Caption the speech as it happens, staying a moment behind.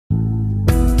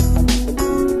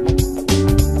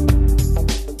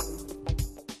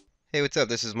Hey, what's up?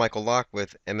 This is Michael Locke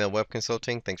with ML Web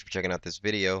Consulting. Thanks for checking out this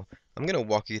video. I'm going to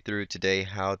walk you through today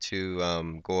how to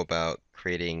go about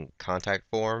creating contact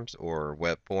forms or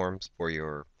web forms for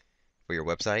your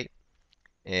website.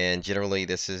 And generally,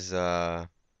 this is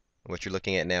what you're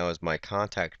looking at now is my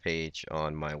contact page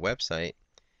on my website.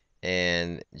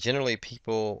 And generally,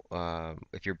 people,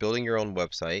 if you're building your own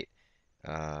website,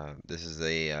 this is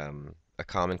a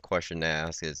common question to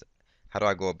ask is how do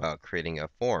I go about creating a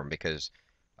form? Because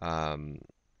um,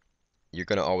 you're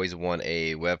going to always want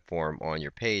a web form on your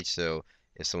page. So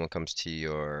if someone comes to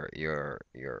your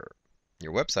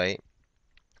website,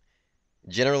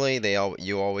 generally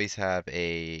you always have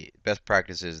a best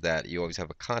practice is that you always have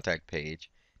a contact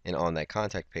page, and on that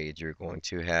contact page you're going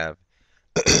to have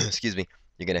excuse me,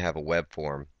 you're going to have a web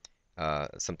form,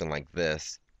 something like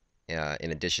this,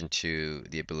 in addition to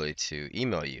the ability to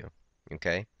email you.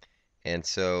 Okay, and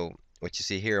so what you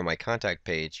see here on my contact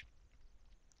page,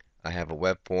 I have a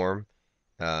web form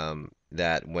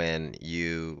that when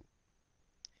you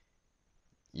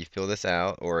fill this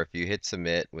out, or if you hit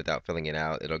submit without filling it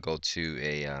out, it'll go to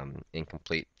a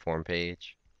incomplete form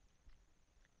page.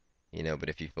 But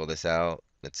if you fill this out,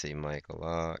 let's see, Michael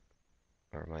Lock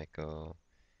or Michael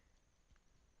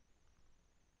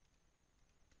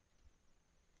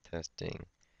testing.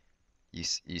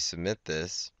 You submit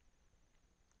this,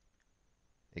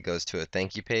 it goes to a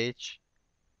thank you page,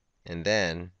 and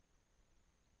then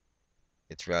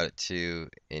it's routed to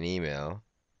an email.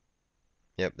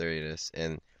 Yep, there it is.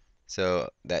 And so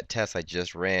that test I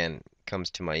just ran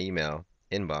comes to my email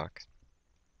inbox,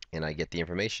 and I get the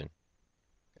information.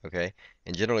 Okay,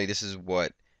 and generally this is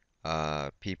what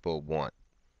people want.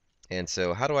 And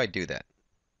so how do I do that?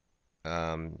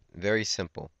 Very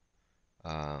simple.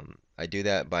 I do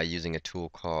that by using a tool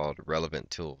called Relevant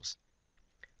Tools.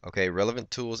 Okay, Relevant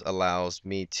Tools allows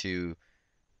me to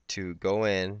go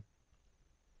in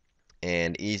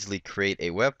and easily create a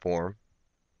web form.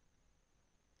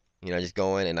 I just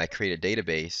go in and I create a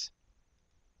database.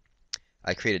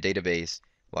 I create a database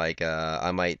like I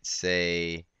might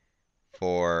say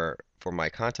for my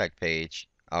contact page,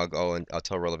 I'll go and I'll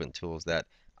tell Relevant Tools that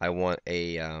I want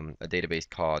a database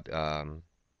called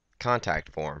contact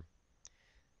form.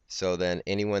 So then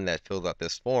anyone that fills out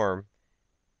this form,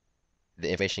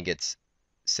 the information gets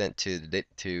sent to the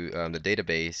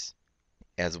database,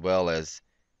 as well as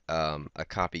a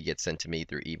copy gets sent to me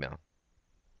through email.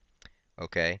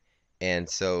 Okay, and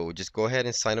so just go ahead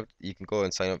and sign up. You can go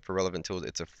and sign up for Relevant Tools.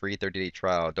 It's a free 30-day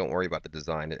trial. Don't worry about the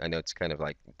design. I know it's kind of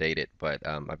like dated, but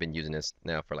I've been using this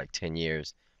now for like 10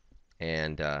 years,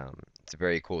 and it's a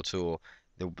very cool tool.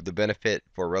 The benefit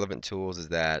for Relevant Tools is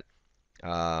that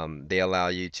they allow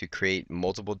you to create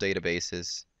multiple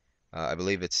databases. I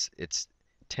believe it's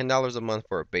 $10 a month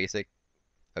for a basic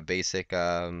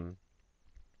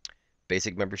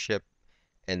membership,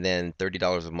 and then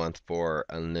 $30 a month for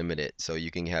unlimited. So you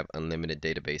can have unlimited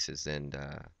databases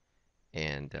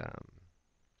and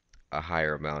a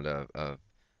higher amount of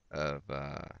uh,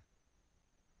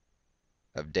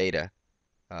 of data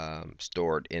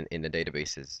stored in the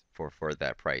databases for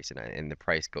that price, and the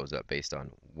price goes up based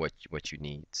on what you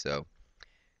need. So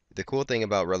the cool thing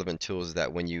about Relevant Tools is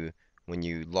that when you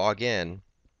log in,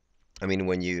 I mean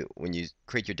when you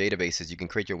create your databases, you can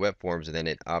create your web forms, and then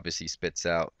it obviously spits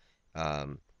out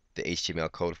um, the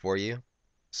HTML code for you.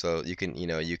 So you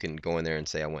can go in there and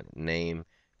say I want name,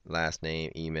 last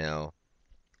name, email,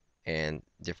 and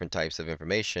different types of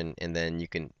information, and then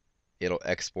it'll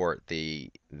export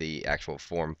the actual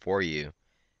form for you,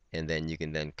 and then you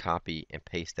can then copy and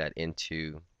paste that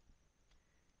into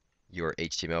your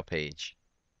HTML page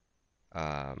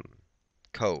um,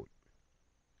 code.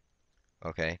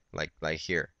 Okay, like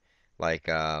here, like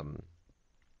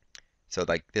so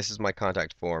like this is my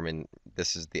contact form, and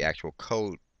this is the actual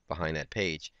code behind that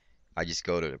page. I just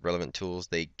go to Relevant Tools.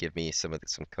 They give me some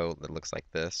code that looks like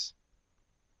this,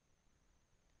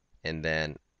 and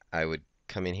then I would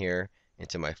come in here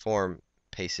into my form,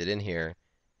 paste it in here,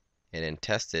 and then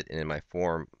test it. And in my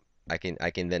form, I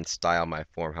can then style my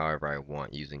form however I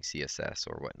want using CSS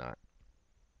or whatnot.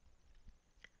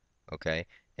 Okay,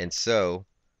 and so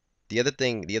the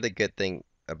other good thing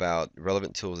about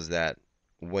Relevant Tools is that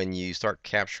when you start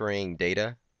capturing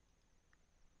data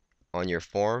on your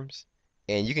forms,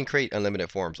 and you can create unlimited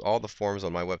forms. All the forms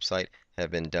on my website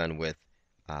have been done with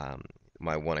um,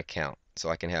 my one account. So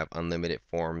I can have unlimited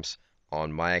forms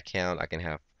on my account. I can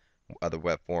have other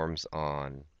web forms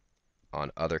on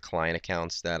other client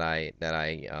accounts that I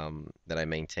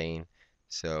maintain.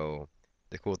 So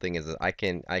the cool thing is that I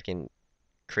can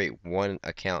create one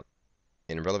account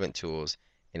in Relevant Tools,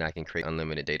 and I can create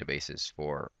unlimited databases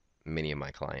for many of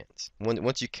my clients.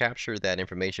 Once you capture that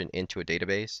information into a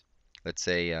database, let's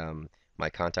say my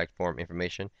contact form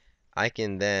information, I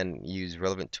can then use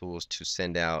relevant tools to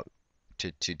send out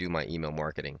to do my email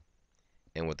marketing.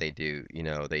 And what they do,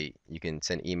 you can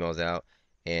send emails out,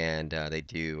 and they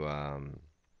do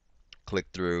click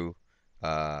through.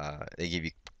 They give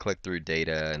you click through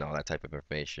data and all that type of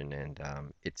information, and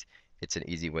it's an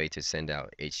easy way to send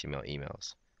out HTML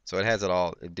emails. So it has it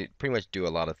all. Pretty much do a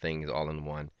lot of things all in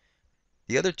one.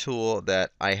 The other tool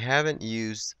that I haven't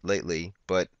used lately,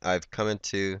 but I've come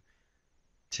into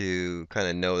to kind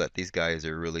of know that these guys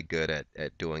are really good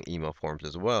at doing email forms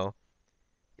as well,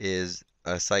 is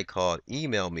a site called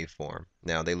Email Me Form.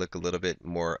 Now they look a little bit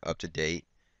more up to date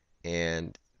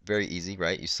and very easy,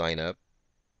 right? You sign up,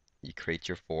 you create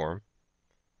your form,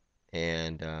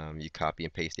 and you copy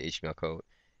and paste the HTML code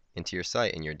into your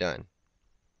site, and you're done.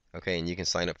 Okay, and you can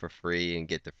sign up for free and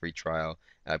get the free trial.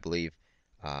 I believe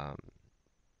um,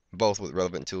 both with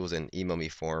relevant tools and email me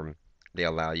form, they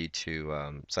allow you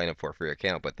to sign up for a free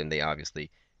account, but then they obviously,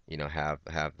 have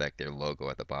like their logo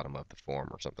at the bottom of the form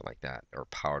or something like that, or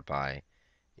powered by,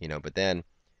 But then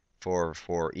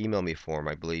for email me form,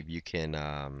 I believe you can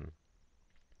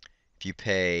if you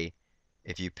pay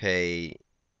if you pay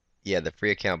yeah, the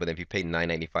free account, but then if you pay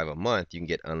 9.95 a month, you can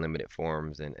get unlimited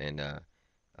forms and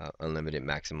unlimited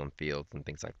maximum fields and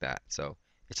things like that. So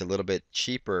it's a little bit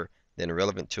cheaper than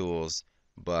Relevant Tools,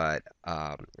 but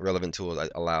Relevant Tools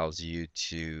allows you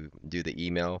to do the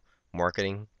email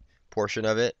marketing portion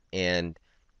of it, and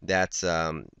that's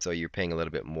so you're paying a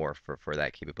little bit more for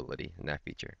that capability and that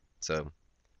feature. So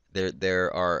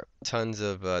there are tons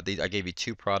of these. I gave you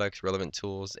two products, Relevant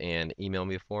Tools and Email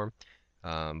Me Form,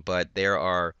 but there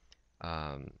are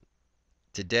um,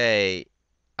 today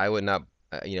I would not,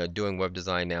 doing web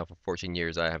design now for 14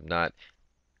 years, I have not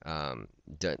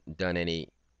done any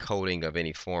coding of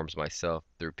any forms myself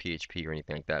through PHP or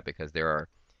anything like that because there are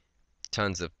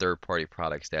tons of third-party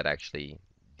products that actually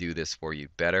do this for you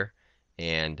better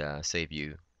and save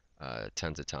you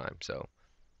tons of time. So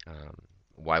um,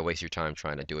 why waste your time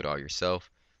trying to do it all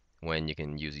yourself when you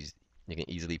can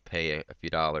easily pay a few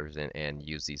dollars and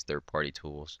use these third-party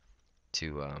tools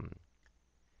to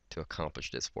to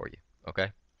accomplish this for you.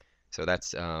 Okay? So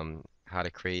that's how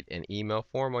to create an email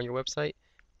form on your website.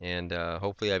 And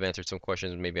hopefully I've answered some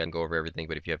questions. Maybe I can go over everything,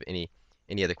 but if you have any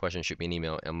other questions, shoot me an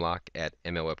email,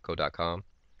 mlocke@mlwebco.com,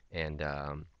 and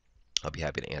I'll be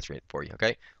happy to answer it for you.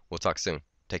 Okay? We'll talk soon.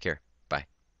 Take care.